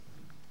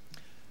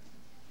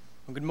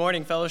Well, good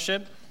morning,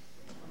 fellowship.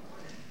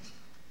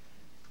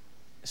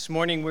 This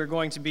morning we're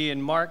going to be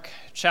in Mark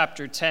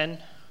chapter 10,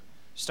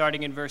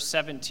 starting in verse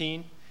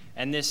 17.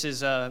 And this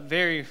is a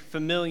very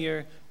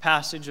familiar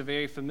passage, a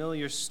very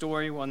familiar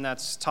story, one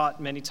that's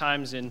taught many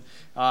times in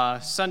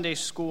Sunday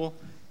school.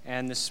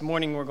 And this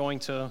morning we're going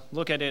to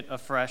look at it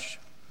afresh.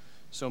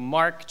 So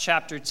Mark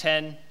chapter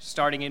 10,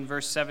 starting in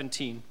verse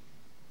 17,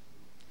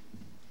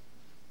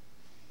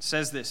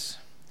 says this.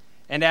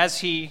 And as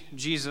he,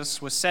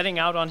 Jesus, was setting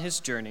out on his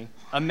journey,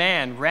 a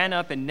man ran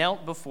up and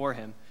knelt before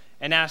him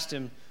and asked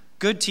him,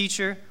 "Good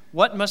teacher,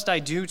 what must I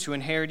do to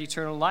inherit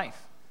eternal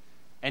life?"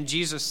 And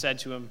Jesus said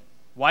to him,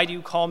 "Why do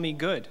you call me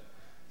good?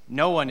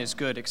 No one is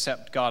good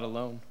except God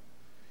alone.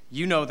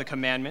 You know the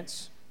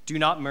commandments. Do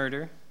not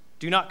murder.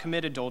 Do not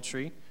commit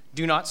adultery.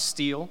 Do not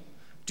steal.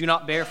 Do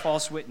not bear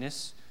false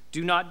witness.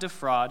 Do not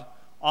defraud.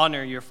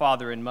 Honor your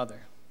father and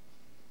mother."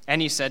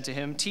 And he said to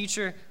him,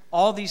 "Teacher,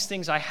 all these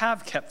things I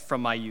have kept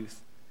from my youth."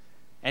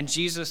 And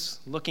Jesus,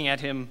 looking at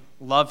him,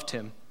 loved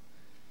him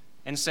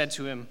and said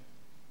to him,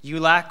 "You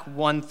lack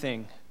one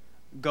thing.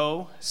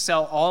 Go,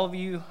 sell all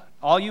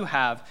you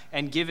have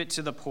and give it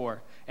to the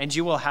poor, and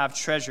you will have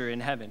treasure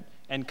in heaven,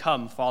 and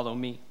come follow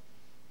me."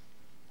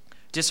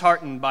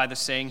 Disheartened by the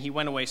saying, he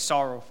went away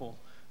sorrowful,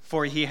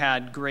 for he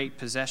had great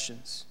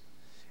possessions.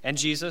 And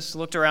Jesus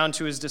looked around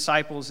to his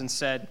disciples and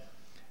said,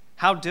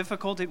 "How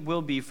difficult it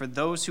will be for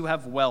those who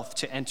have wealth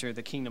to enter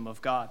the kingdom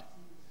of God."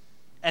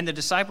 And the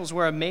disciples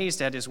were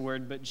amazed at his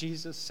word, but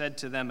Jesus said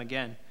to them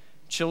again,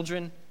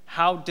 "Children,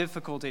 how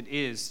difficult it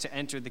is to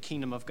enter the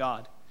kingdom of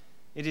God.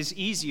 It is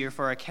easier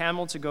for a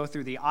camel to go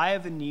through the eye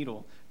of a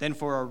needle than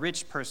for a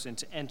rich person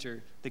to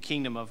enter the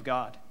kingdom of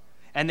God."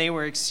 And they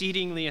were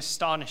exceedingly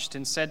astonished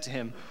and said to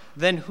him,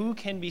 "Then who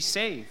can be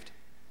saved?"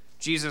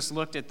 Jesus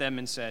looked at them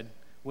and said,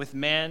 "With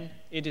man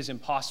it is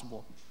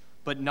impossible,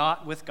 but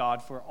not with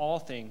God, for all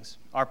things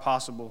are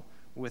possible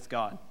with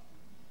God."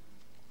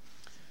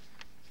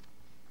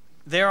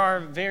 There are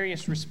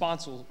various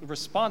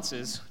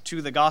responses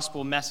to the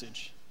gospel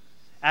message.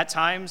 At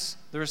times,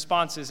 the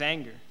response is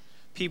anger.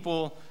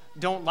 People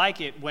don't like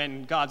it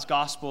when God's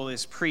gospel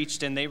is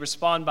preached, and they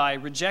respond by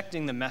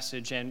rejecting the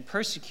message and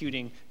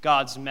persecuting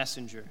God's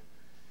messenger.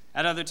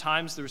 At other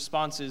times, the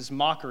response is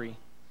mockery.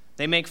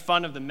 They make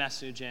fun of the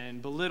message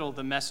and belittle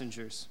the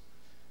messengers.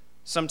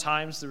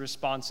 Sometimes the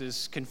response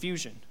is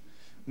confusion.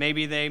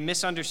 Maybe they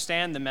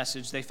misunderstand the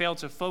message. They fail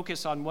to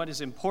focus on what is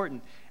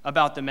important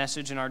about the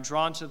message and are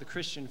drawn to the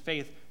Christian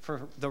faith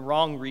for the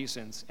wrong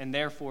reasons and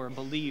therefore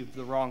believe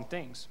the wrong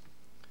things.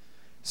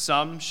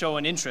 Some show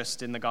an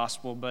interest in the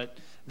gospel, but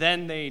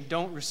then they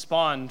don't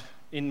respond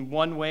in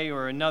one way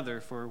or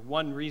another for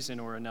one reason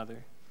or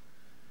another.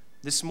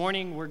 This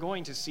morning, we're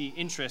going to see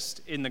interest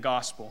in the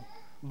gospel,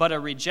 but a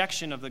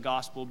rejection of the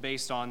gospel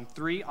based on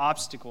three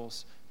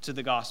obstacles to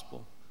the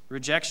gospel.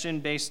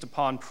 Rejection based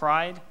upon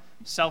pride,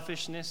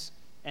 selfishness,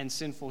 and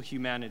sinful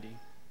humanity.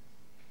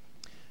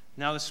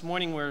 Now, this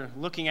morning we're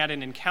looking at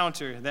an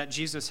encounter that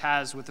Jesus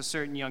has with a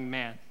certain young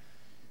man.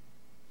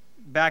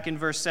 Back in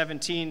verse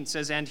 17, it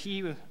says,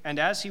 And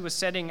as he was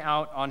setting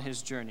out on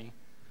his journey.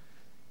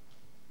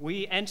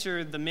 We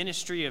enter the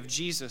ministry of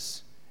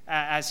Jesus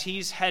as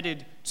he's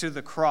headed to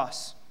the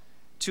cross,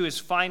 to his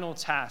final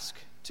task,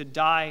 to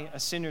die a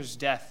sinner's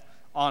death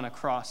on a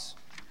cross.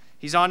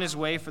 He's on his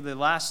way for the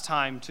last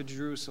time to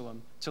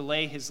Jerusalem to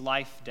lay his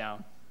life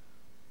down.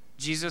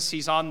 Jesus,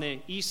 he's on the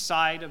east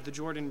side of the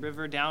Jordan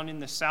River, down in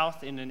the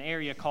south in an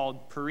area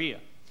called Perea.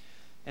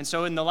 And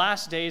so in the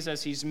last days,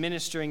 as he's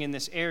ministering in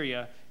this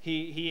area,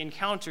 he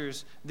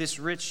encounters this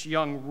rich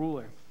young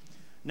ruler.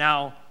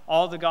 Now,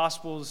 all the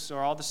Gospels,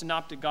 or all the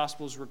Synoptic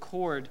Gospels,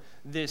 record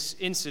this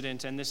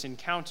incident and this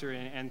encounter,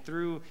 and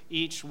through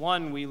each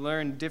one, we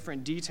learn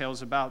different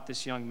details about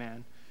this young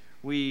man.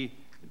 We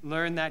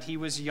learn that he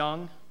was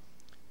young,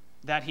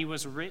 that he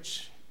was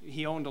rich,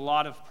 he owned a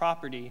lot of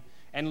property,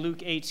 and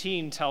Luke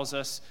 18 tells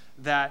us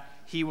that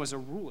he was a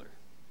ruler.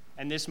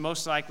 And this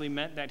most likely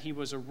meant that he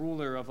was a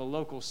ruler of a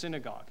local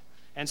synagogue.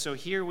 And so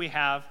here we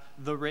have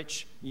the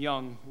rich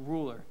young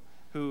ruler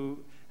who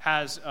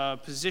has a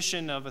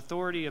position of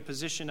authority, a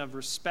position of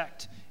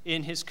respect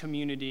in his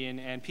community,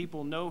 and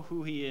people know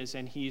who he is,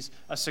 and he's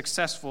a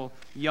successful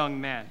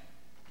young man.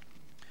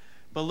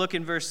 But look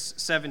in verse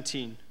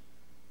 17.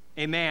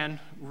 A man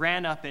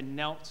ran up and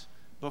knelt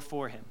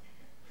before him.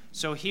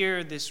 So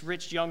here, this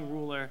rich young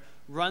ruler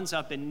runs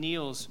up and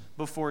kneels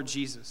before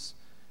Jesus.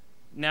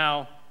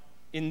 Now,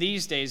 in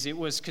these days, it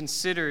was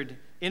considered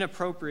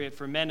inappropriate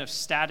for men of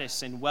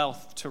status and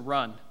wealth to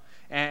run.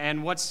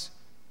 And what's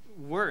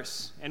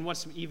worse, and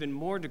what's even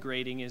more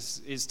degrading,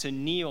 is to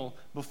kneel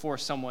before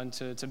someone,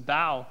 to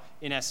bow,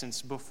 in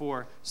essence,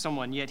 before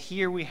someone. Yet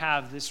here we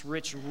have this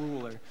rich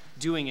ruler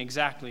doing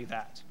exactly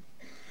that,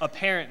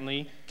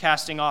 apparently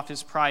casting off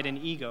his pride and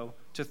ego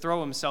to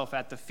throw himself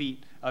at the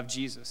feet of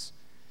Jesus.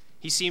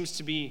 He seems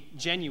to be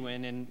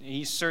genuine, and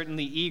he's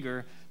certainly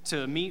eager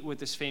to meet with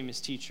this famous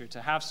teacher, to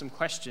have some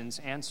questions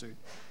answered.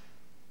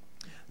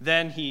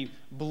 Then he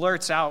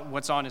blurts out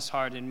what's on his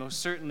heart, and most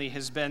certainly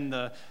has been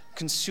the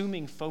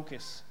consuming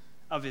focus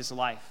of his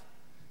life.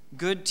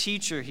 "Good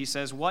teacher," he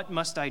says, "what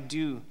must I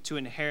do to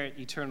inherit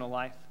eternal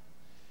life?"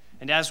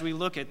 And as we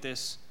look at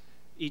this,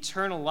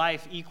 eternal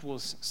life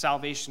equals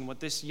salvation.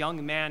 What this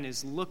young man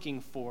is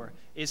looking for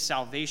is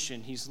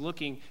salvation. He's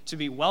looking to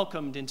be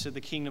welcomed into the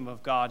kingdom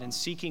of God and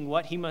seeking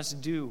what he must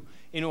do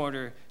in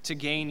order to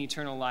gain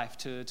eternal life,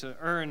 to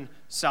earn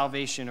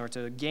salvation or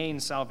to gain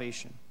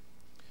salvation.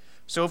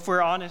 So if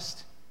we're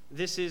honest,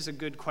 this is a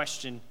good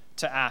question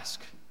to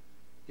ask,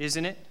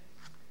 isn't it?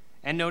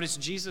 And notice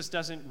Jesus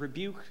doesn't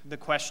rebuke the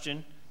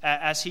question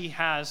as he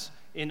has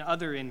in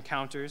other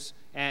encounters,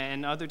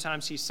 and other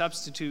times he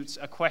substitutes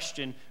a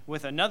question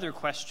with another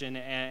question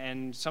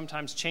and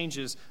sometimes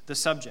changes the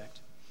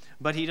subject.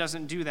 But he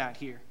doesn't do that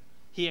here.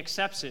 He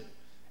accepts it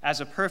as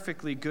a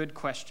perfectly good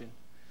question.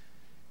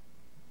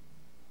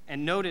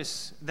 And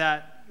notice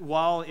that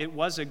while it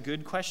was a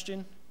good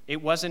question,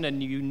 it wasn't a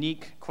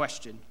unique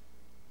question.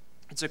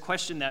 It's a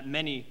question that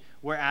many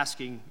were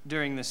asking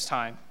during this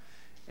time.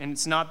 And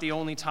it's not the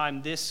only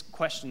time this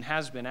question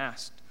has been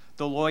asked.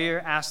 The lawyer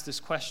asked this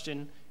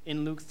question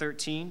in Luke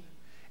 13.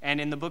 And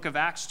in the book of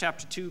Acts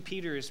chapter 2,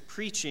 Peter is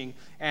preaching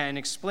and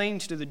explaining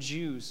to the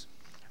Jews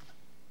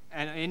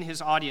and in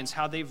his audience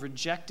how they've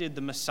rejected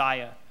the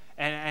Messiah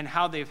and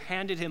how they've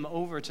handed him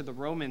over to the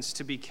Romans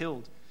to be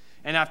killed.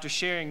 And after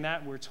sharing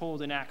that, we're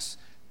told in Acts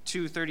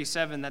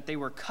 2:37 that they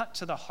were cut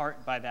to the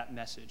heart by that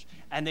message.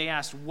 And they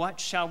asked, "What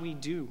shall we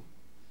do?"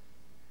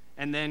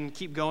 And then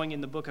keep going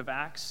in the book of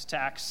Acts to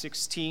Acts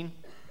 16.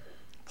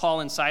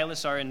 Paul and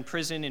Silas are in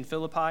prison in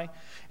Philippi,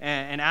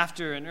 and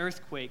after an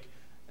earthquake,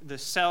 the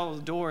cell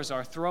doors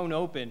are thrown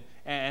open,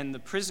 and the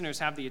prisoners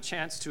have the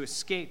chance to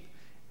escape.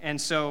 And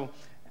so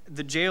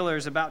the jailer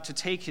is about to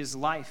take his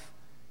life,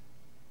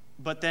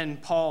 but then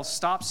Paul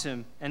stops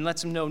him and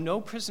lets him know no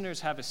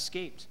prisoners have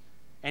escaped,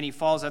 and he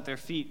falls at their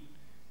feet.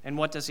 And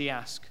what does he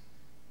ask?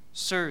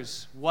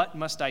 "Sirs, what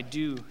must I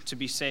do to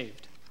be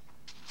saved?"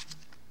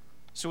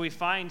 So we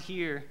find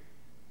here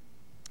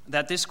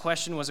that this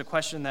question was a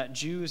question that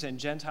Jews and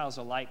Gentiles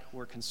alike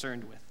were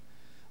concerned with.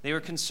 They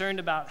were concerned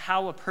about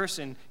how a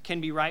person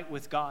can be right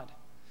with God,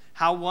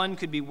 how one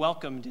could be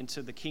welcomed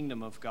into the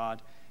kingdom of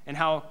God, and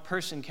how a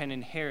person can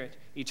inherit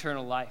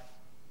eternal life.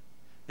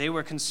 They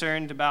were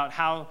concerned about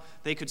how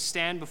they could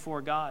stand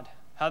before God,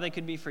 how they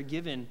could be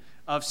forgiven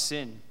of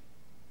sin.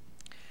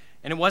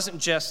 And it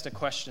wasn't just a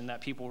question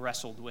that people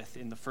wrestled with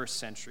in the first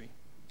century,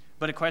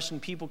 but a question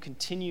people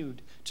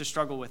continued to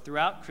struggle with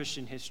throughout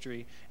Christian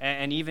history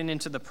and even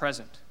into the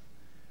present.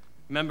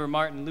 Remember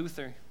Martin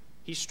Luther?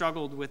 He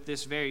struggled with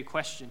this very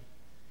question.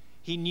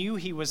 He knew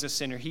he was a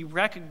sinner. He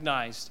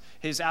recognized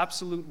his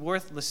absolute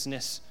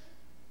worthlessness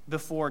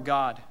before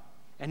God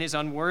and his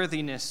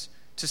unworthiness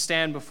to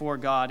stand before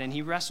God. And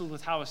he wrestled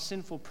with how a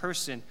sinful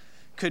person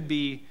could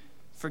be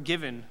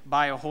forgiven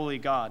by a holy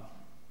God.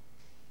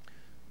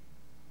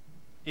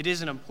 It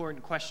is an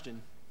important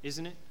question,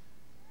 isn't it?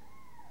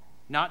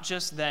 Not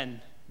just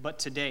then, but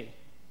today.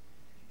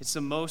 It's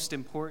the most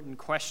important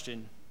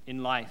question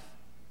in life.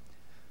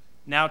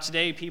 Now,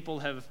 today, people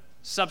have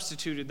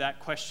substituted that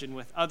question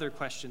with other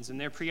questions, and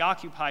they're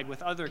preoccupied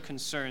with other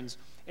concerns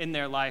in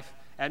their life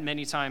at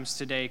many times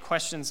today.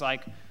 Questions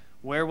like,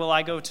 where will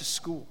I go to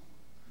school?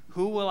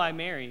 Who will I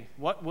marry?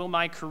 What will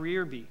my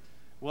career be?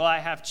 Will I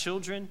have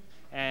children?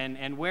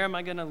 And where am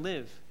I going to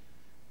live?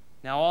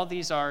 Now, all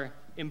these are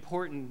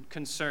important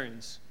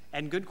concerns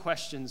and good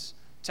questions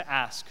to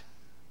ask,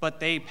 but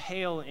they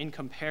pale in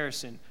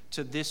comparison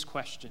to this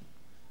question.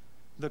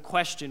 The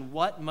question,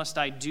 what must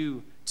I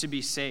do to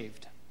be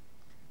saved?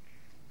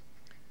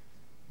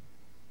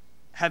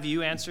 Have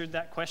you answered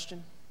that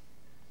question?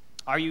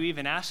 Are you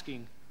even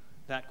asking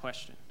that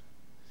question?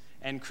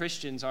 And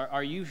Christians,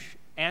 are you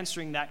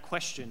answering that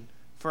question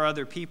for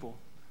other people?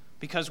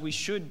 Because we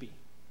should be.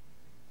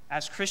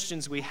 As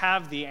Christians, we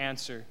have the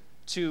answer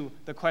to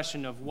the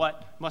question of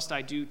what must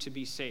I do to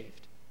be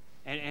saved?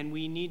 And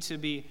we need to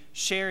be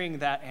sharing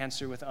that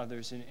answer with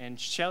others and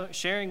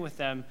sharing with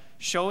them,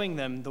 showing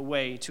them the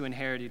way to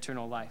inherit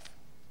eternal life.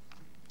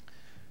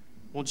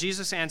 Well,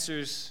 Jesus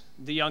answers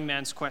the young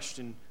man's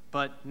question,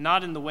 but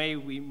not in the way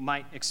we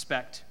might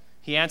expect.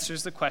 He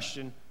answers the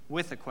question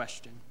with a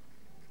question.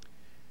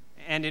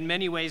 And in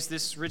many ways,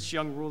 this rich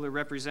young ruler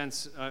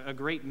represents a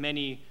great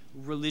many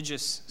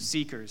religious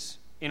seekers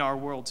in our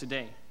world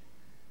today.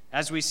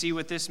 As we see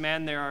with this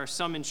man, there are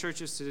some in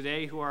churches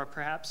today who are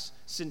perhaps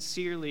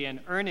sincerely and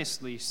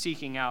earnestly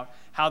seeking out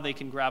how they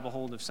can grab a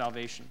hold of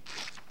salvation.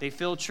 They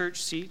fill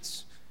church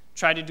seats,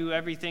 try to do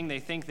everything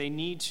they think they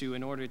need to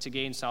in order to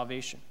gain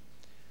salvation.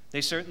 They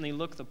certainly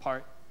look the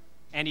part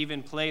and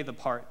even play the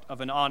part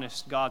of an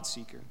honest God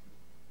seeker.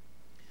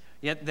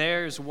 Yet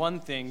there's one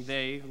thing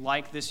they,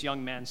 like this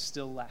young man,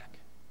 still lack.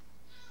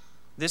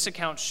 This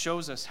account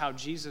shows us how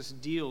Jesus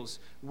deals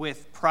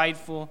with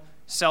prideful,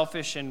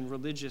 selfish, and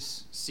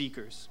religious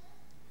seekers.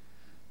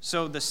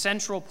 So the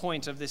central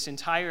point of this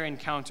entire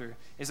encounter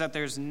is that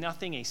there's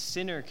nothing a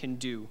sinner can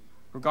do,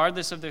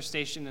 regardless of their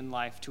station in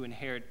life, to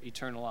inherit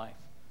eternal life.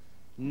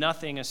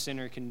 Nothing a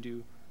sinner can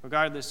do,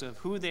 regardless of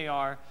who they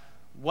are,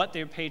 what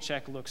their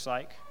paycheck looks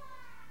like,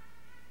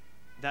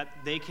 that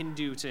they can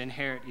do to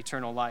inherit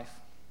eternal life.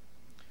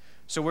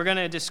 So we're going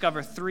to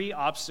discover 3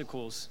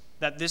 obstacles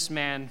that this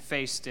man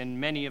faced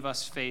and many of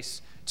us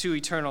face to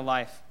eternal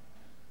life.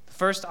 The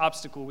first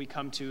obstacle we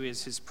come to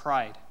is his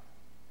pride.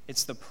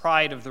 It's the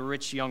pride of the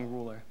rich young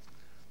ruler.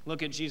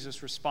 Look at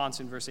Jesus' response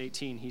in verse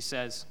 18. He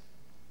says,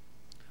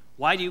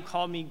 "Why do you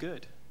call me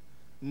good?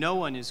 No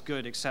one is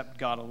good except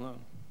God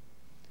alone."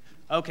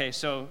 Okay,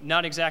 so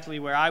not exactly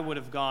where I would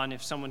have gone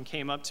if someone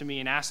came up to me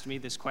and asked me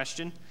this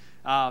question.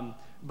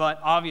 But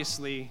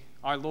obviously,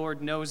 our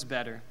Lord knows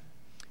better.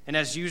 And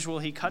as usual,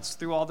 he cuts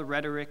through all the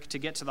rhetoric to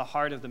get to the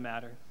heart of the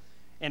matter,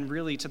 and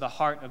really to the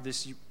heart of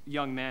this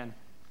young man.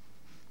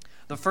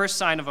 The first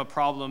sign of a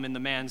problem in the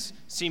man's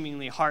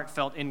seemingly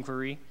heartfelt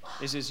inquiry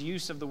is his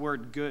use of the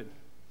word good.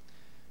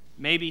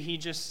 Maybe he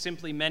just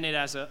simply meant it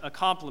as a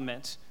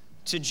compliment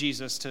to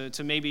Jesus,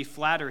 to maybe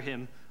flatter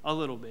him a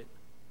little bit.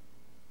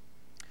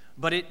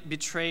 But it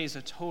betrays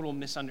a total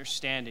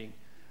misunderstanding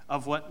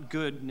of what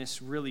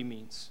goodness really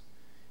means.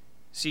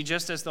 See,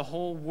 just as the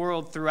whole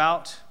world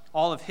throughout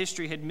all of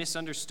history had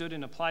misunderstood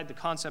and applied the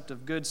concept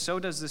of good, so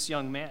does this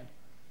young man.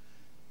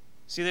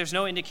 See, there's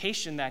no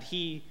indication that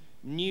he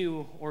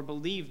knew or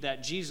believed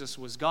that Jesus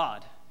was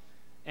God.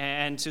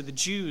 And to the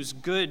Jews,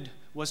 good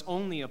was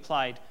only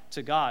applied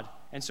to God.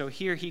 And so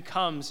here he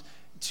comes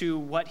to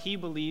what he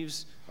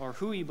believes, or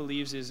who he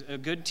believes is a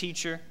good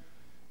teacher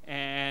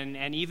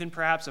and even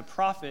perhaps a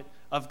prophet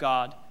of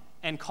God,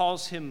 and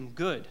calls him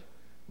good.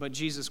 But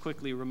Jesus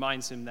quickly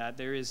reminds him that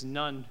there is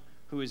none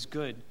who is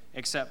good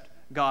except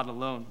God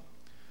alone.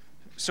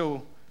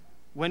 So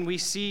when we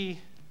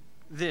see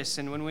this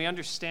and when we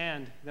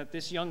understand that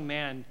this young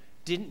man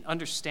didn't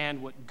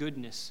understand what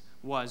goodness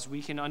was,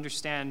 we can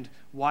understand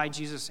why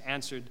Jesus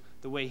answered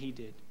the way he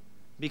did.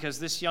 Because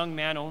this young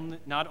man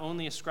not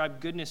only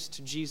ascribed goodness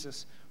to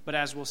Jesus, but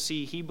as we'll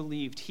see, he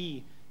believed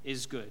he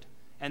is good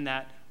and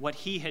that what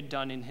he had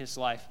done in his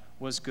life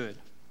was good.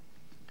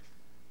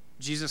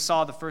 Jesus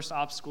saw the first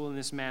obstacle in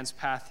this man's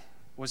path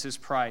was his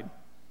pride.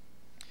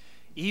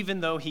 Even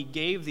though he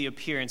gave the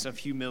appearance of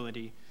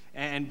humility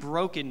and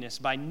brokenness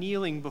by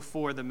kneeling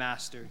before the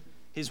master,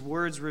 his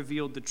words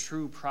revealed the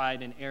true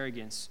pride and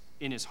arrogance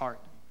in his heart.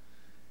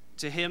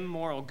 To him,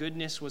 moral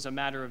goodness was a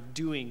matter of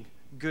doing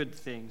good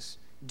things,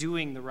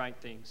 doing the right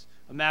things,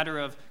 a matter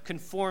of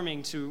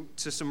conforming to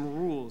some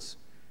rules.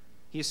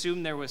 He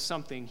assumed there was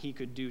something he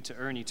could do to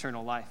earn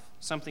eternal life,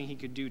 something he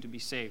could do to be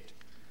saved.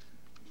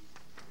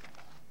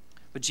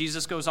 But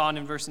Jesus goes on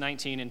in verse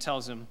 19 and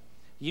tells him,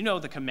 "You know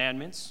the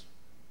commandments.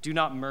 Do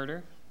not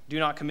murder, do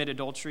not commit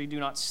adultery, do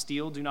not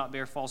steal, do not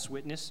bear false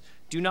witness,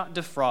 do not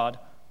defraud,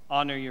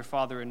 honor your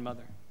father and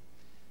mother."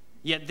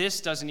 Yet this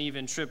doesn't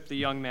even trip the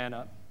young man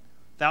up.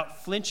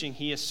 Without flinching,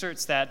 he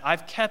asserts that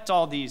I've kept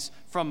all these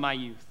from my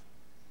youth.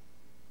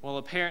 Well,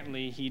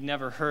 apparently he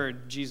never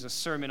heard Jesus'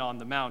 Sermon on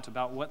the Mount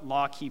about what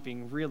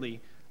law-keeping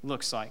really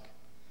looks like.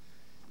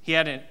 He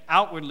hadn't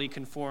outwardly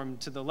conformed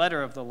to the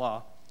letter of the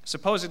law,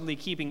 supposedly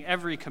keeping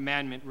every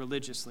commandment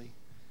religiously.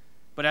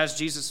 But as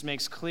Jesus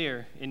makes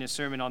clear in his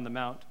Sermon on the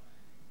Mount,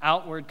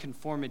 outward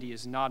conformity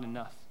is not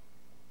enough.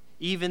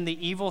 Even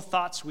the evil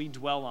thoughts we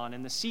dwell on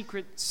and the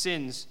secret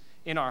sins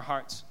in our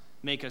hearts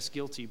make us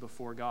guilty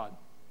before God.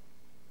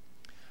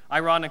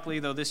 Ironically,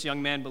 though this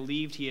young man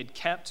believed he had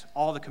kept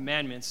all the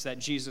commandments that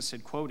Jesus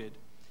had quoted,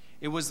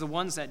 it was the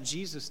ones that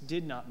Jesus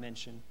did not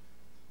mention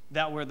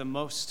that were the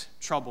most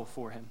trouble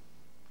for him.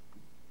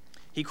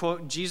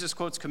 Jesus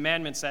quotes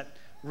commandments that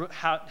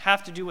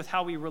have to do with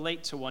how we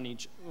relate to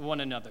one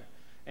another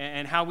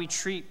and how we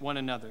treat one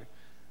another.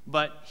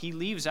 But he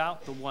leaves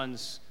out the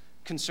ones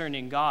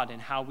concerning God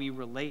and how we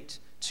relate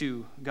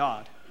to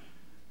God.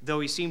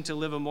 Though he seemed to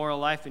live a moral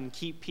life and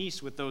keep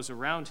peace with those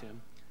around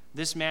him,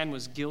 this man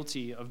was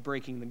guilty of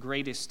breaking the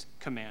greatest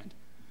command,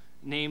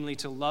 namely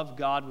to love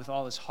God with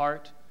all his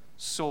heart,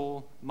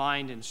 soul,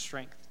 mind, and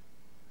strength.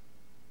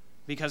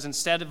 Because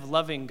instead of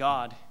loving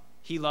God,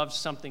 he loved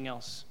something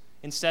else.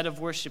 Instead of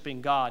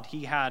worshiping God,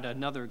 he had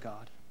another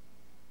God.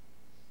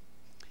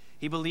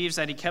 He believes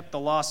that he kept the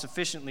law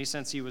sufficiently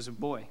since he was a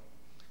boy.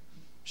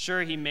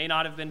 Sure, he may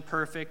not have been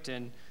perfect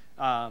and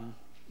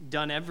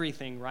done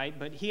everything right,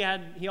 but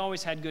he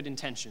always had good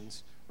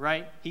intentions,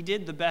 right? He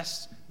did the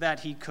best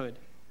that he could.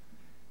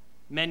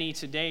 Many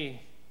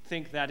today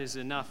think that is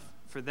enough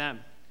for them.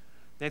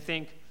 They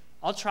think,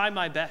 I'll try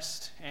my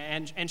best,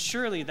 and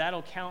surely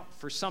that'll count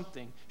for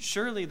something.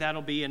 Surely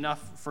that'll be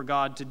enough for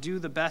God to do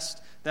the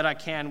best that I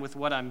can with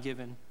what I'm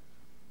given.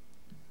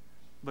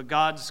 But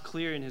God's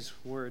clear in his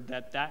word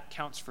that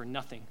counts for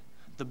nothing.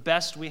 The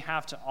best we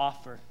have to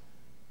offer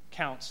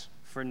counts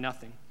for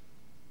nothing.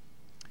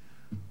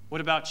 What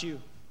about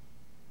you?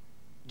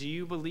 Do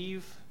you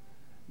believe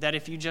that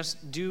if you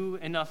just do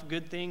enough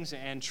good things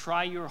and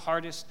try your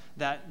hardest,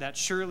 that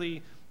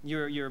surely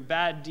your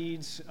bad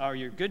deeds or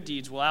your good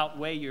deeds will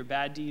outweigh your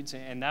bad deeds,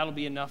 and that'll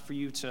be enough for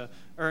you to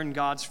earn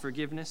God's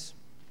forgiveness?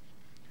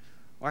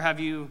 Or have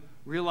you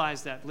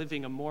realized that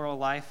living a moral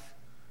life,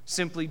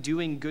 simply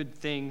doing good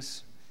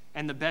things,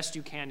 and the best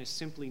you can is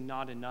simply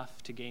not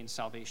enough to gain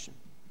salvation?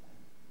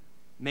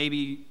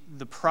 Maybe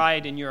the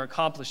pride in your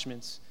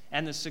accomplishments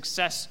and the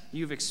success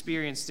you've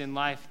experienced in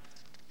life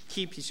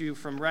keeps you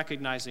from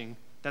recognizing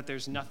that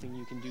there's nothing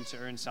you can do to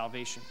earn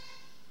salvation.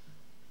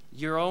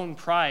 Your own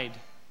pride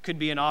could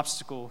be an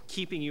obstacle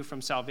keeping you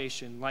from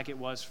salvation, like it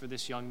was for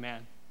this young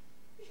man.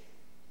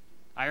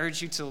 I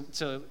urge you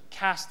to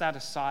cast that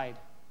aside.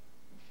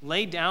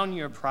 Lay down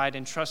your pride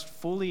and trust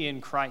fully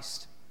in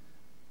Christ,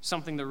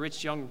 something the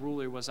rich young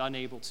ruler was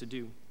unable to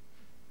do.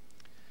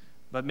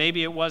 But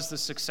maybe it was the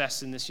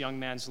success in this young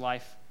man's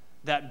life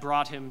that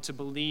brought him to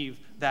believe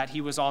that he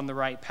was on the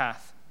right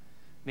path.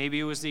 Maybe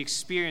it was the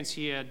experience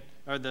he had,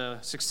 or the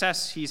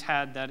success he's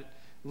had, that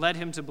led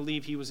him to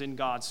believe he was in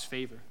God's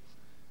favor.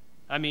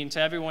 I mean,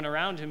 to everyone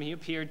around him, he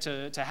appeared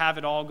to have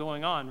it all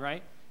going on,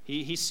 right?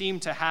 He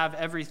seemed to have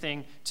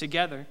everything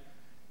together.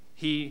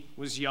 He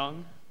was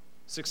young,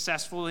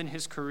 successful in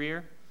his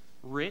career,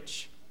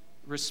 rich,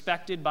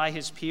 respected by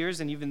his peers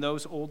and even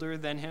those older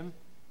than him.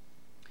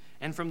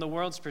 And from the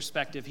world's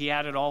perspective, he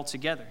had it all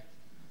together.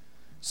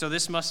 So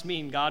this must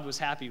mean God was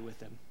happy with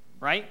him,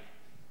 right?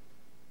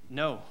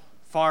 No,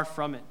 far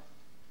from it.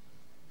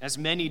 As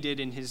many did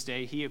in his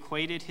day, he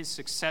equated his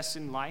success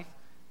in life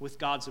with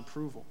God's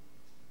approval.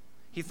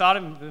 He thought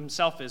of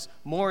himself as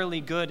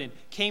morally good and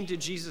came to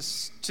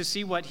Jesus to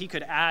see what he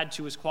could add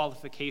to his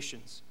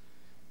qualifications.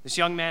 This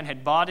young man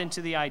had bought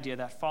into the idea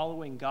that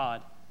following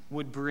God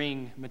would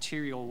bring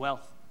material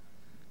wealth.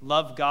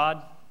 Love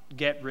God,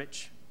 get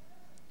rich.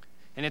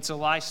 And it's a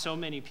lie so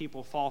many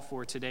people fall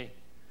for today.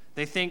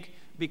 They think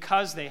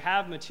because they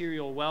have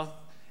material wealth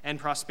and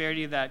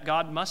prosperity that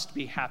God must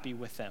be happy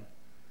with them.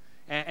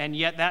 And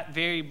yet that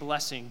very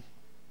blessing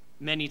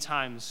many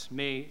times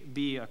may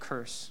be a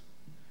curse.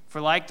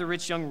 For like the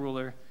rich young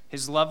ruler,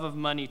 his love of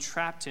money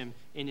trapped him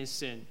in his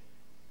sin.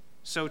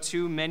 So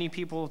too many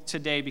people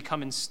today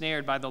become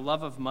ensnared by the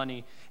love of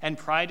money and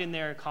pride in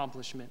their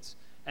accomplishments,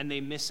 and they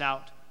miss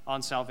out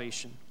on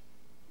salvation.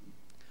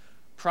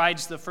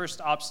 Pride's the first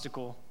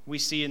obstacle we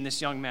see in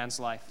this young man's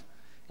life.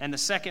 And the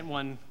second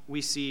one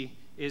we see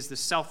is the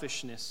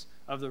selfishness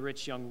of the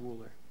rich young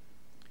ruler.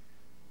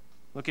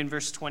 Look in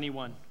verse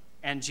 21.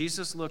 And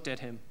Jesus looked at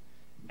him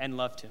and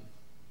loved him.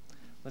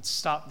 Let's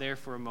stop there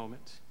for a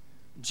moment.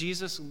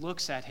 Jesus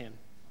looks at him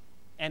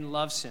and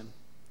loves him.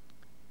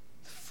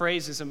 The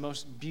phrase is a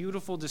most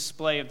beautiful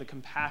display of the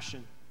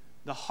compassion,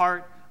 the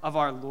heart of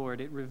our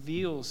Lord. It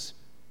reveals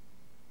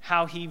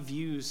how he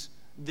views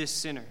this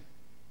sinner.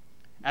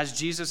 As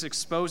Jesus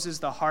exposes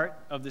the heart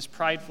of this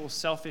prideful,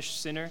 selfish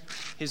sinner,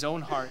 his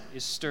own heart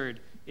is stirred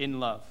in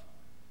love.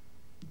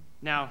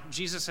 Now,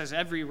 Jesus has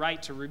every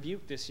right to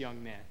rebuke this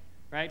young man,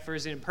 right, for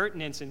his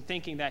impertinence in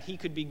thinking that he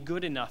could be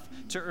good enough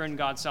to earn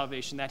God's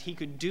salvation, that he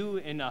could do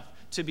enough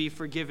to be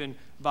forgiven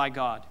by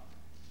God.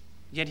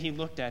 Yet he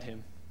looked at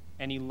him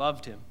and he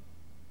loved him.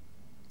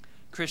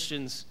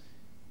 Christians,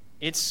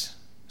 it's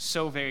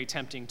so very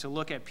tempting to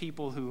look at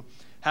people who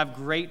have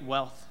great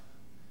wealth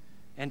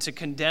and to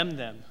condemn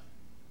them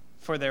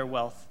for their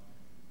wealth.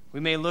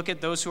 We may look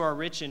at those who are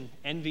rich and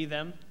envy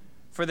them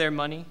for their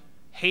money,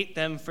 hate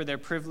them for their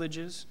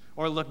privileges,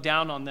 or look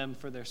down on them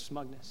for their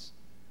smugness.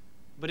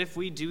 But if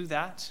we do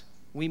that,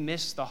 we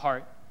miss the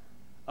heart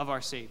of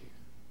our Savior.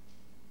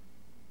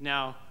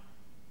 Now,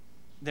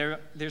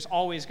 there's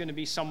always going to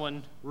be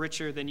someone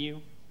richer than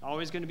you,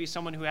 always going to be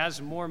someone who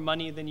has more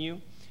money than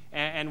you.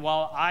 And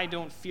while I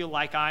don't feel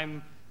like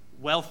I'm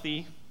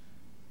wealthy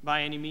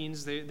by any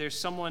means, there's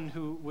someone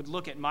who would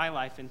look at my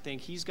life and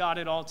think, he's got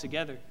it all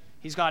together.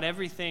 He's got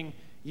everything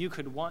you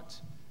could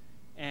want.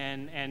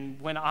 And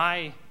when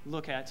I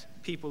look at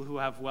people who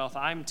have wealth,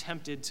 I'm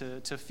tempted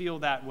to feel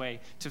that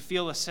way, to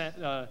feel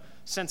a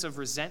sense of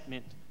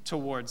resentment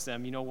towards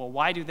them. You know, well,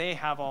 why do they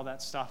have all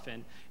that stuff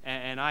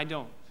and I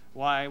don't?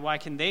 Why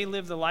can they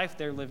live the life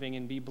they're living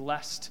and be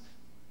blessed,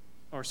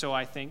 or so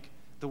I think,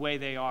 the way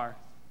they are?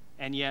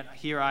 And yet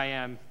here I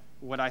am,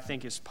 what I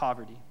think is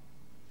poverty.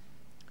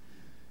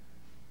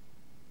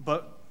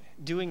 But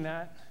doing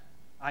that,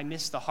 I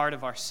miss the heart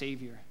of our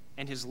Savior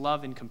and his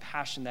love and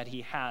compassion that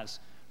he has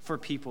for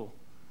people.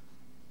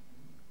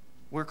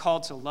 We're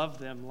called to love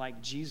them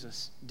like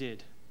Jesus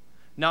did.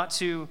 Not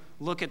to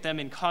look at them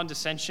in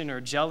condescension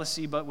or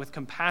jealousy, but with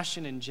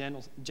compassion and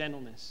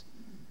gentleness.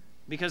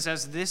 Because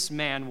as this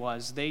man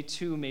was, they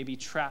too may be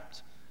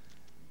trapped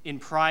in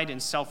pride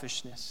and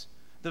selfishness.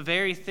 The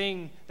very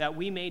thing that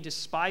we may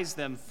despise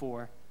them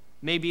for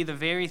may be the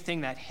very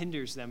thing that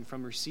hinders them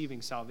from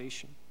receiving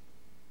salvation.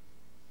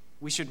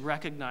 We should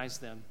recognize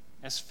them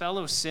as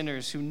fellow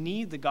sinners who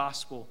need the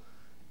gospel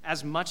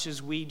as much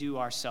as we do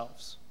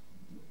ourselves.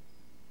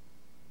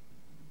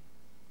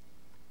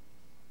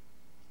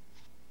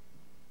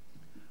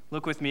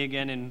 Look with me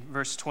again in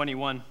verse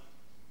 21.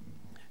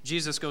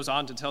 Jesus goes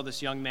on to tell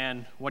this young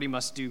man what he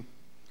must do.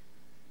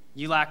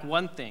 You lack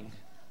one thing.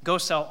 Go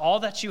sell all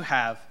that you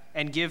have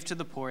and give to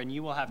the poor, and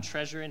you will have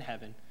treasure in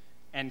heaven,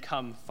 and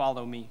come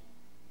follow me.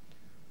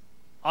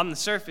 On the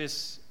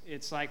surface,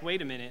 it's like,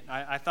 wait a minute,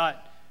 I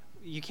thought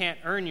you can't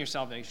earn your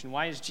salvation.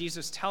 Why is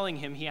Jesus telling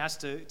him he has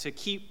to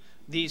keep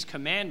these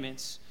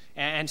commandments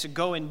and to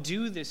go and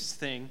do this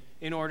thing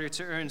in order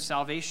to earn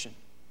salvation.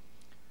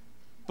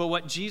 But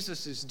what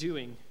Jesus is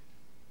doing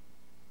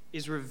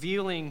is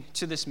revealing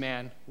to this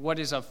man what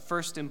is of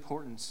first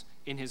importance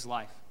in his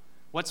life,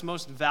 what's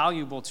most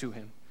valuable to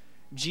him.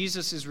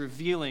 Jesus is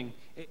revealing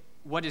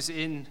what is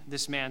in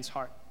this man's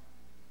heart.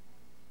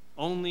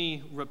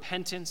 Only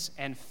repentance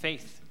and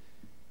faith,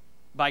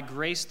 by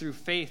grace through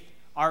faith,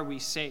 are we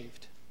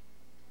saved.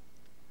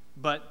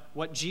 But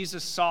what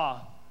Jesus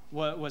saw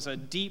was a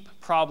deep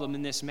problem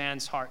in this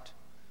man's heart.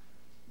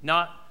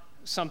 Not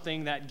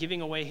something that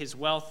giving away his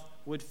wealth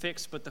would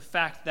fix, but the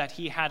fact that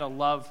he had a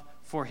love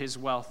for his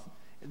wealth,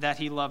 that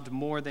he loved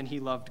more than he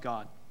loved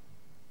God.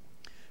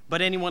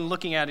 But anyone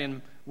looking at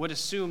him would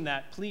assume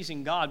that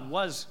pleasing God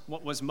was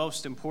what was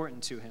most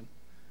important to him.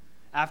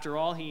 After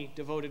all, he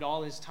devoted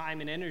all his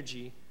time and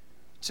energy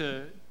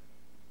to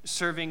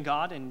serving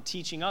God and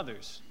teaching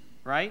others,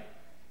 right?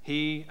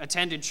 He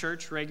attended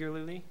church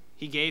regularly.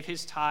 He gave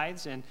his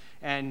tithes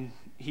and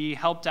he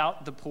helped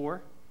out the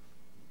poor.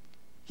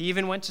 He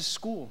even went to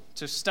school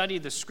to study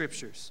the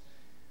scriptures.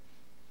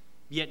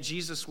 Yet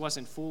Jesus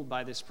wasn't fooled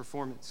by this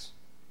performance.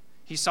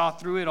 He saw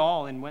through it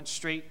all and went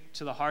straight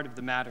to the heart of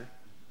the matter.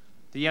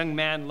 The young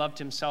man loved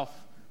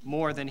himself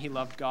more than he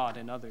loved God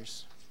and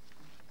others.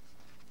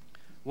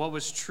 What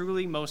was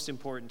truly most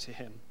important to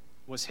him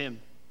was him.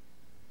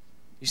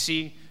 You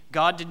see,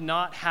 God did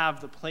not have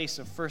the place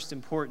of first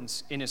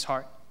importance in his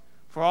heart.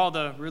 For all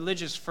the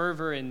religious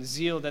fervor and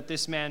zeal that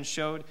this man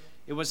showed,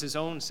 it was his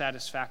own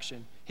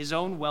satisfaction, his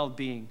own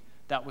well-being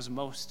that was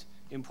most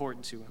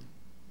important to him.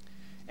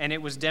 And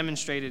it was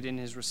demonstrated in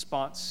his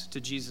response to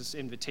Jesus'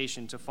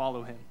 invitation to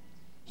follow him.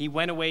 He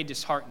went away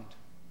disheartened.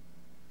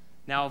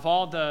 Now, of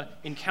all the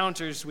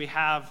encounters we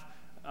have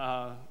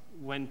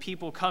when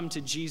people come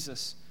to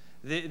Jesus,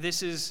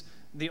 this is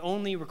the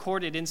only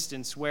recorded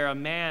instance where a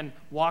man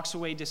walks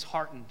away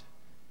disheartened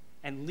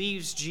and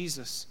leaves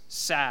Jesus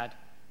sad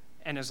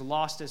and as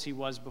lost as he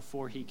was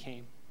before he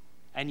came.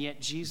 And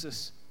yet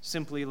Jesus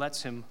simply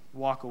lets him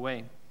walk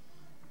away.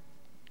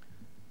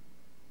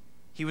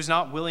 He was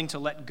not willing to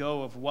let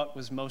go of what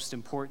was most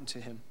important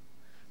to him.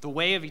 The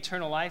way of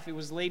eternal life, it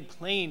was laid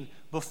plain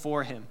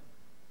before him.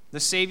 The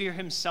Savior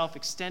himself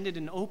extended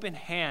an open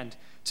hand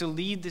to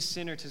lead the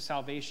sinner to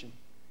salvation.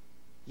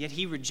 Yet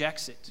he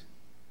rejects it.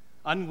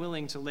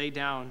 Unwilling to lay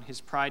down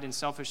his pride and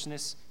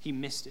selfishness, he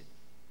missed it.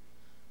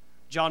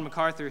 John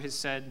MacArthur has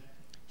said,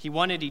 he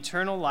wanted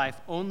eternal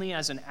life only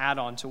as an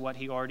add-on to what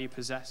he already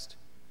possessed.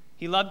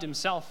 He loved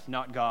himself,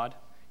 not God.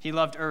 He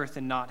loved earth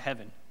and not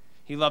heaven.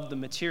 He loved the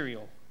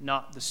material,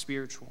 not the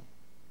spiritual.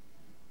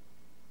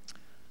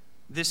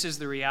 This is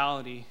the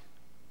reality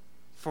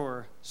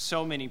for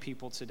so many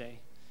people today,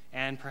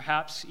 and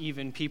perhaps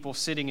even people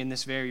sitting in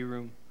this very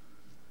room.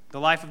 The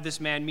life of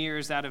this man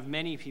mirrors that of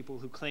many people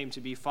who claim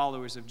to be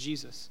followers of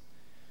Jesus.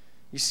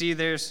 You see,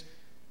 there's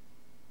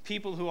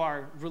people who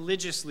are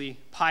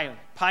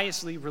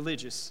piously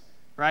religious,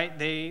 right?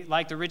 They,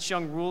 like the rich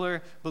young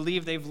ruler,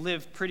 believe they've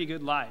lived pretty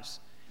good lives.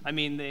 I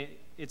mean,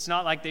 it's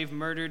not like they've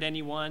murdered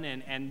anyone,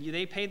 and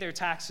they pay their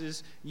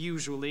taxes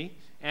usually,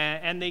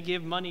 and they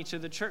give money to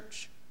the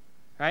church,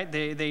 right?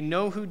 They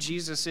know who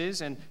Jesus is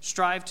and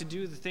strive to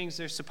do the things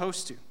they're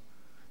supposed to.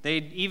 They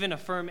even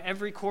affirm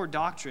every core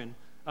doctrine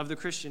of the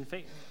Christian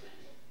faith.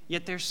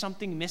 Yet there's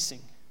something missing.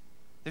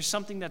 There's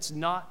something that's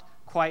not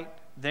quite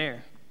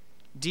there.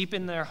 Deep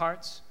in their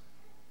hearts,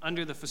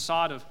 under the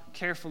facade of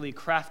carefully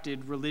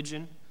crafted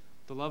religion,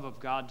 the love of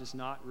God does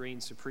not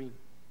reign supreme.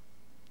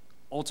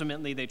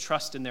 Ultimately, they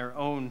trust in their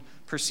own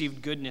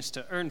perceived goodness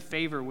to earn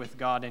favor with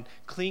God and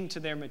cling to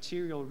their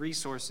material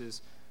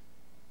resources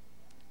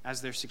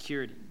as their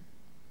security.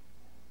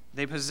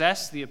 They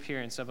possess the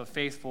appearance of a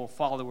faithful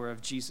follower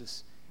of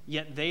Jesus,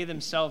 yet they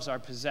themselves are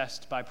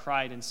possessed by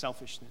pride and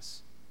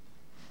selfishness.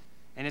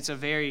 And it's a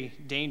very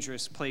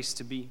dangerous place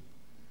to be.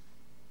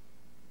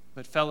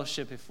 But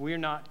fellowship, if we're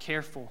not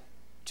careful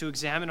to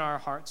examine our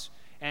hearts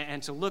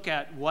and to look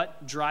at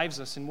what drives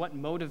us and what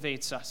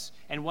motivates us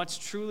and what's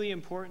truly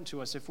important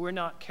to us, if we're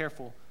not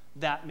careful,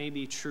 that may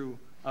be true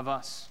of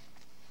us.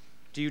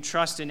 Do you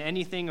trust in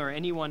anything or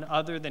anyone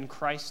other than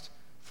Christ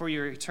for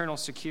your eternal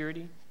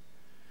security?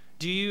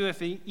 Do you,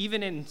 if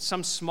even in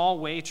some small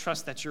way,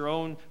 trust that your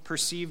own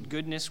perceived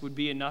goodness would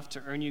be enough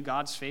to earn you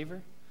God's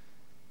favor?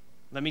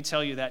 Let me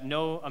tell you that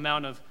no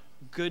amount of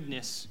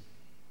goodness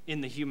in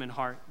the human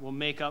heart will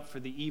make up for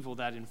the evil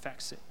that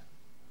infects it.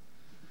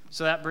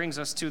 So that brings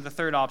us to the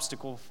third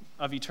obstacle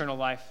of eternal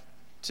life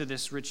to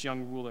this rich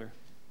young ruler.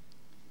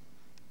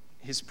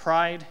 His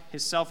pride,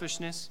 his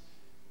selfishness,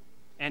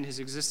 and his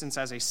existence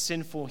as a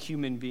sinful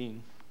human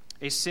being.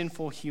 A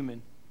sinful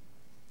human.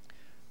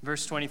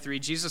 Verse 23,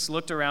 Jesus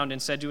looked around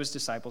and said to his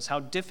disciples,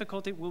 "How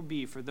difficult it will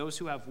be for those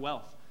who have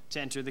wealth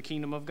to enter the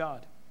kingdom of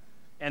God."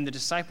 And the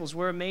disciples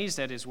were amazed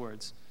at his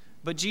words.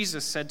 But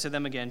Jesus said to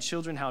them again,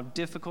 "Children, how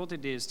difficult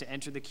it is to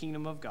enter the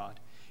kingdom of God.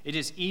 It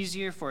is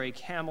easier for a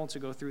camel to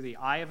go through the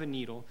eye of a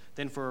needle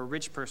than for a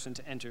rich person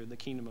to enter the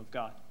kingdom of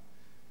God."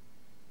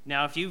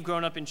 Now, if you've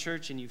grown up in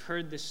church and you've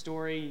heard this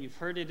story, you've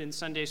heard it in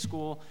Sunday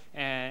school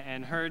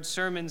and heard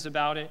sermons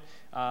about it,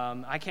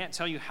 I can't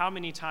tell you how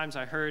many times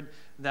I heard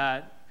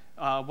that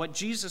what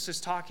Jesus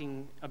is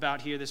talking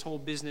about here, this whole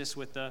business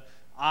with the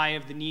eye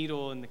of the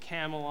needle and the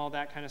camel, all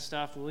that kind of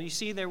stuff. Well, you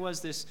see, there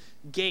was this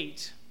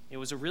gate. It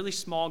was a really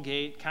small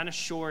gate, kind of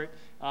short,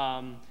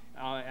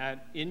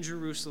 in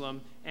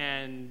Jerusalem,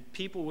 and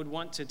people would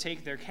want to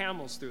take their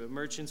camels through it.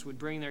 Merchants would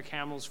bring their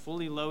camels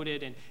fully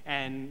loaded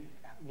and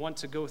want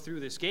to go through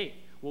this gate.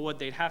 Well, what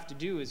they'd have to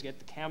do is get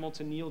the camel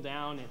to kneel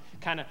down and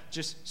kind of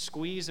just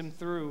squeeze him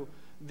through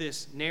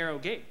this narrow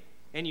gate.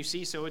 And you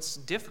see, so it's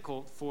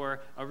difficult for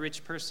a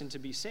rich person to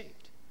be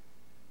saved.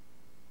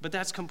 But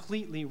that's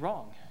completely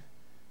wrong.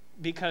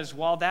 Because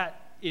while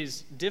that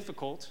is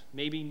difficult,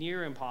 maybe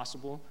near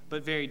impossible,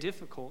 but very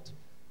difficult,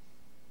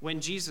 when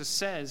Jesus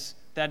says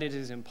that it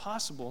is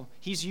impossible,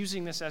 he's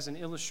using this as an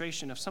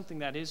illustration of something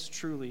that is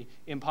truly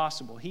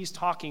impossible. He's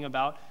talking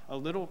about a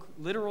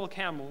literal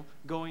camel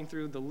going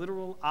through the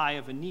literal eye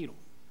of a needle,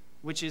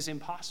 which is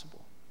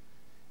impossible.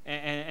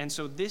 And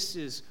so this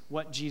is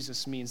what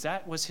Jesus means.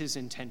 That was his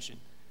intention.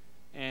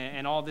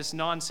 And all this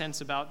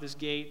nonsense about this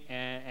gate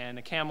and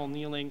a camel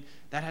kneeling,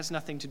 that has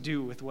nothing to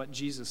do with what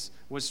Jesus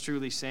was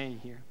truly saying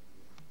here.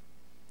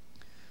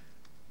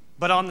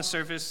 But on the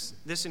surface,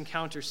 this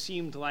encounter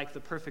seemed like the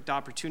perfect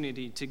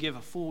opportunity to give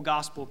a full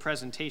gospel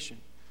presentation,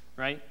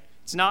 right?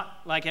 It's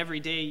not like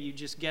every day you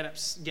just get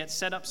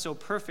set up so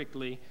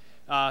perfectly,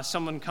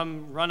 someone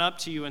come run up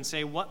to you and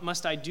say, "What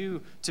must I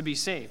do to be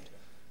saved?"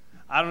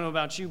 I don't know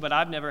about you, but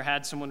I've never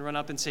had someone run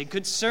up and say,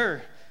 "Good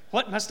sir,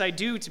 what must I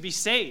do to be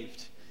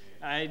saved?"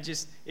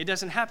 It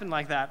doesn't happen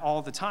like that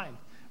all the time.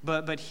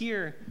 But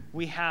here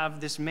we have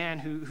this man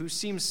who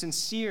seems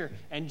sincere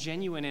and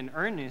genuine and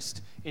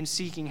earnest in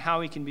seeking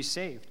how he can be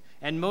saved.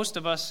 And most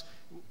of us,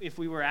 if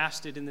we were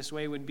asked it in this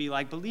way, would be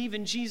like, "Believe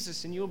in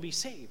Jesus and you'll be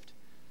saved."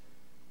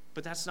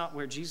 But that's not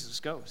where Jesus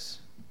goes.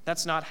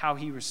 That's not how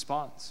he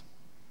responds.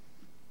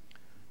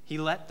 He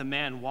let the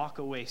man walk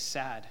away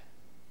sad.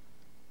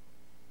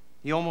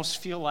 You almost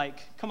feel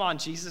like, come on,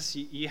 Jesus,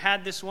 you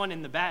had this one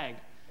in the bag.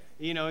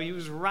 You know, he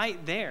was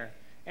right there.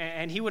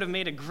 And he would have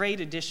made a great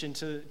addition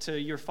to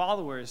your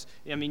followers.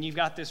 I mean, you've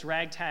got this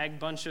ragtag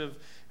bunch of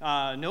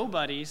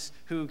nobodies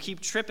who keep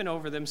tripping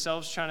over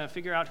themselves trying to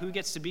figure out who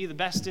gets to be the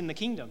best in the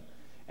kingdom.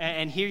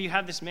 And here you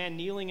have this man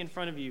kneeling in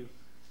front of you.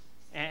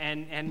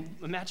 And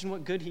imagine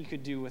what good he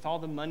could do with all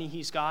the money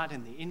he's got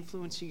and the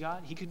influence he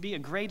got. He could be a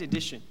great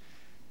addition.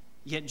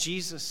 Yet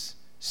Jesus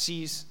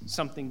sees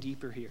something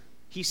deeper here.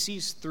 He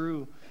sees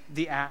through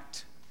the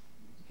act.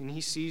 And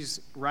he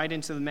sees right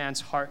into the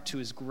man's heart to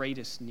his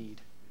greatest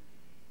need.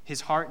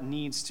 His heart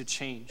needs to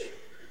change.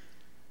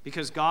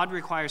 Because God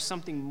requires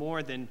something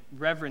more than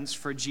reverence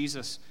for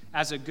Jesus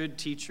as a good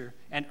teacher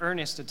and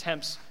earnest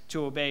attempts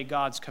to obey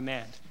God's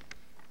command.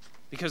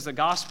 Because the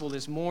gospel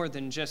is more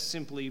than just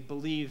simply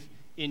believe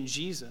in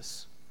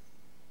Jesus.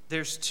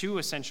 There's two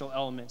essential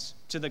elements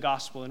to the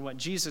gospel, and what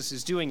Jesus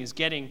is doing is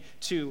getting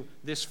to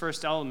this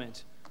first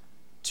element.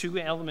 Two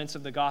elements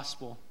of the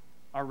gospel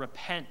are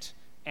repent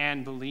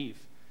and believe.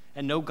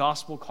 And no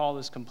gospel call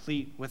is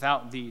complete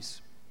without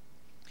these.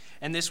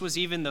 And this was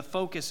even the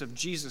focus of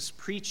Jesus'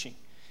 preaching.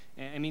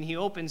 I mean, he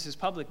opens his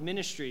public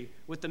ministry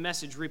with the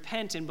message,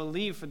 "Repent and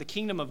believe, for the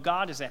kingdom of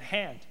God is at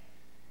hand."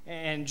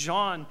 And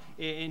John,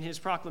 in his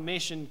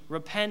proclamation,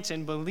 "Repent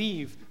and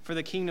believe, for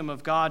the kingdom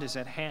of God is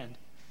at hand."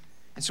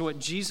 And so what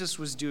Jesus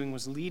was doing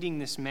was leading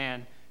this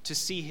man to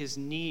see his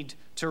need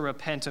to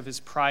repent of his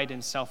pride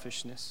and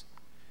selfishness.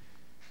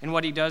 And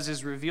what he does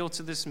is reveal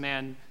to this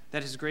man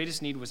that his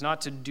greatest need was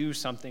not to do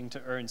something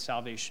to earn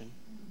salvation,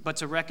 but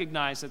to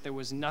recognize that there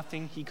was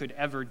nothing he could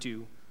ever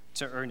do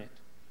to earn it.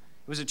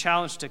 It was a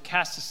challenge to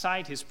cast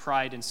aside his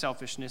pride and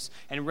selfishness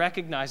and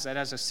recognize that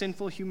as a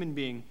sinful human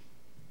being,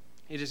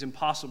 it is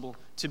impossible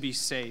to be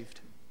saved.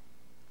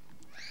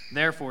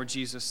 Therefore,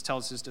 Jesus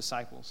tells his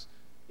disciples,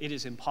 it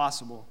is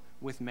impossible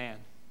with man.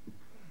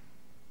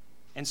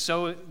 And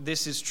so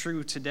this is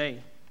true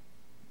today.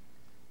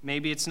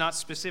 Maybe it's not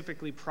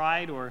specifically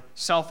pride or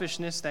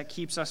selfishness that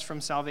keeps us from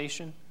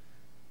salvation,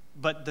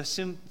 but the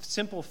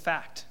simple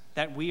fact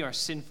that we are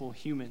sinful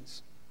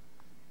humans.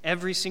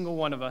 Every single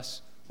one of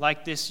us,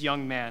 like this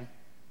young man,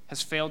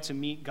 has failed to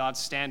meet God's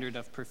standard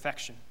of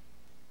perfection.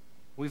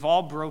 We've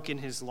all broken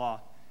his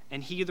law,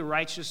 and he, the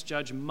righteous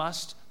judge,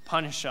 must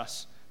punish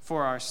us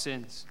for our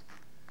sins.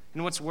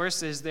 And what's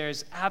worse is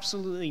there's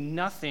absolutely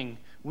nothing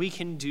we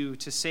can do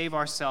to save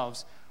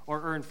ourselves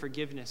or earn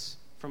forgiveness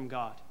from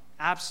God.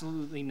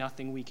 Absolutely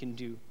nothing we can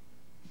do.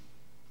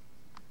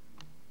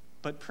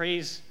 But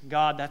praise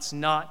God, that's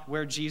not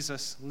where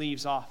Jesus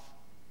leaves off.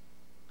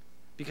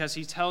 Because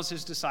he tells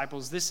his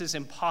disciples, this is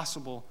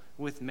impossible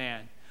with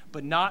man,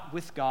 but not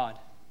with God.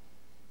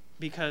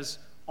 Because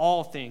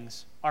all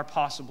things are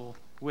possible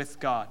with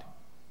God.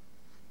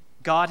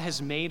 God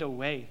has made a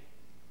way.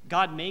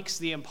 God makes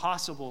the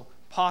impossible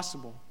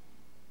possible.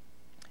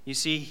 You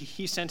see,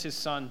 he sent his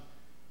son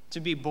to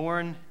be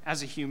born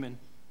as a human,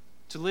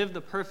 to live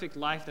the perfect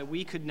life that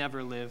we could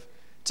never live,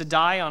 to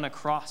die on a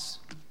cross.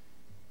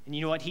 And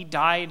you know what? He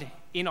died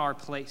in our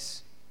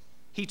place.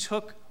 He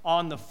took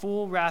on the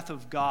full wrath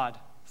of God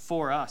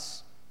for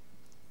us.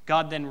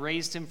 God then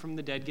raised him from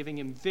the dead, giving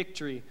him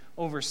victory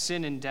over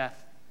sin and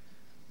death.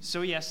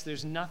 So yes,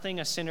 there's nothing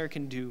a sinner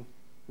can do,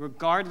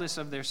 regardless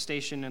of their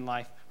station in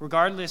life,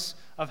 regardless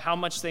of how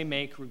much they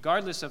make,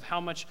 regardless of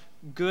how much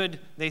good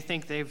they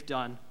think they've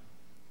done.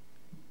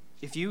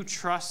 If you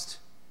trust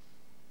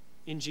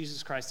in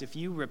Jesus Christ, if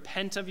you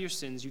repent of your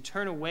sins, you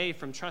turn away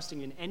from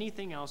trusting in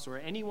anything else or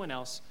anyone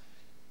else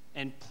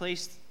and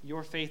place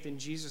your faith in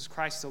Jesus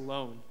Christ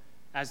alone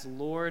as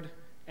Lord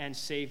and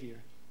Savior,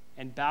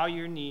 and bow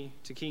your knee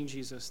to King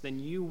Jesus, then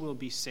you will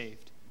be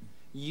saved.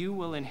 You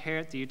will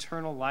inherit the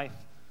eternal life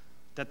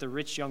that the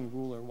rich young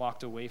ruler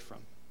walked away from.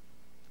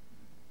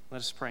 Let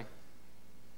us pray.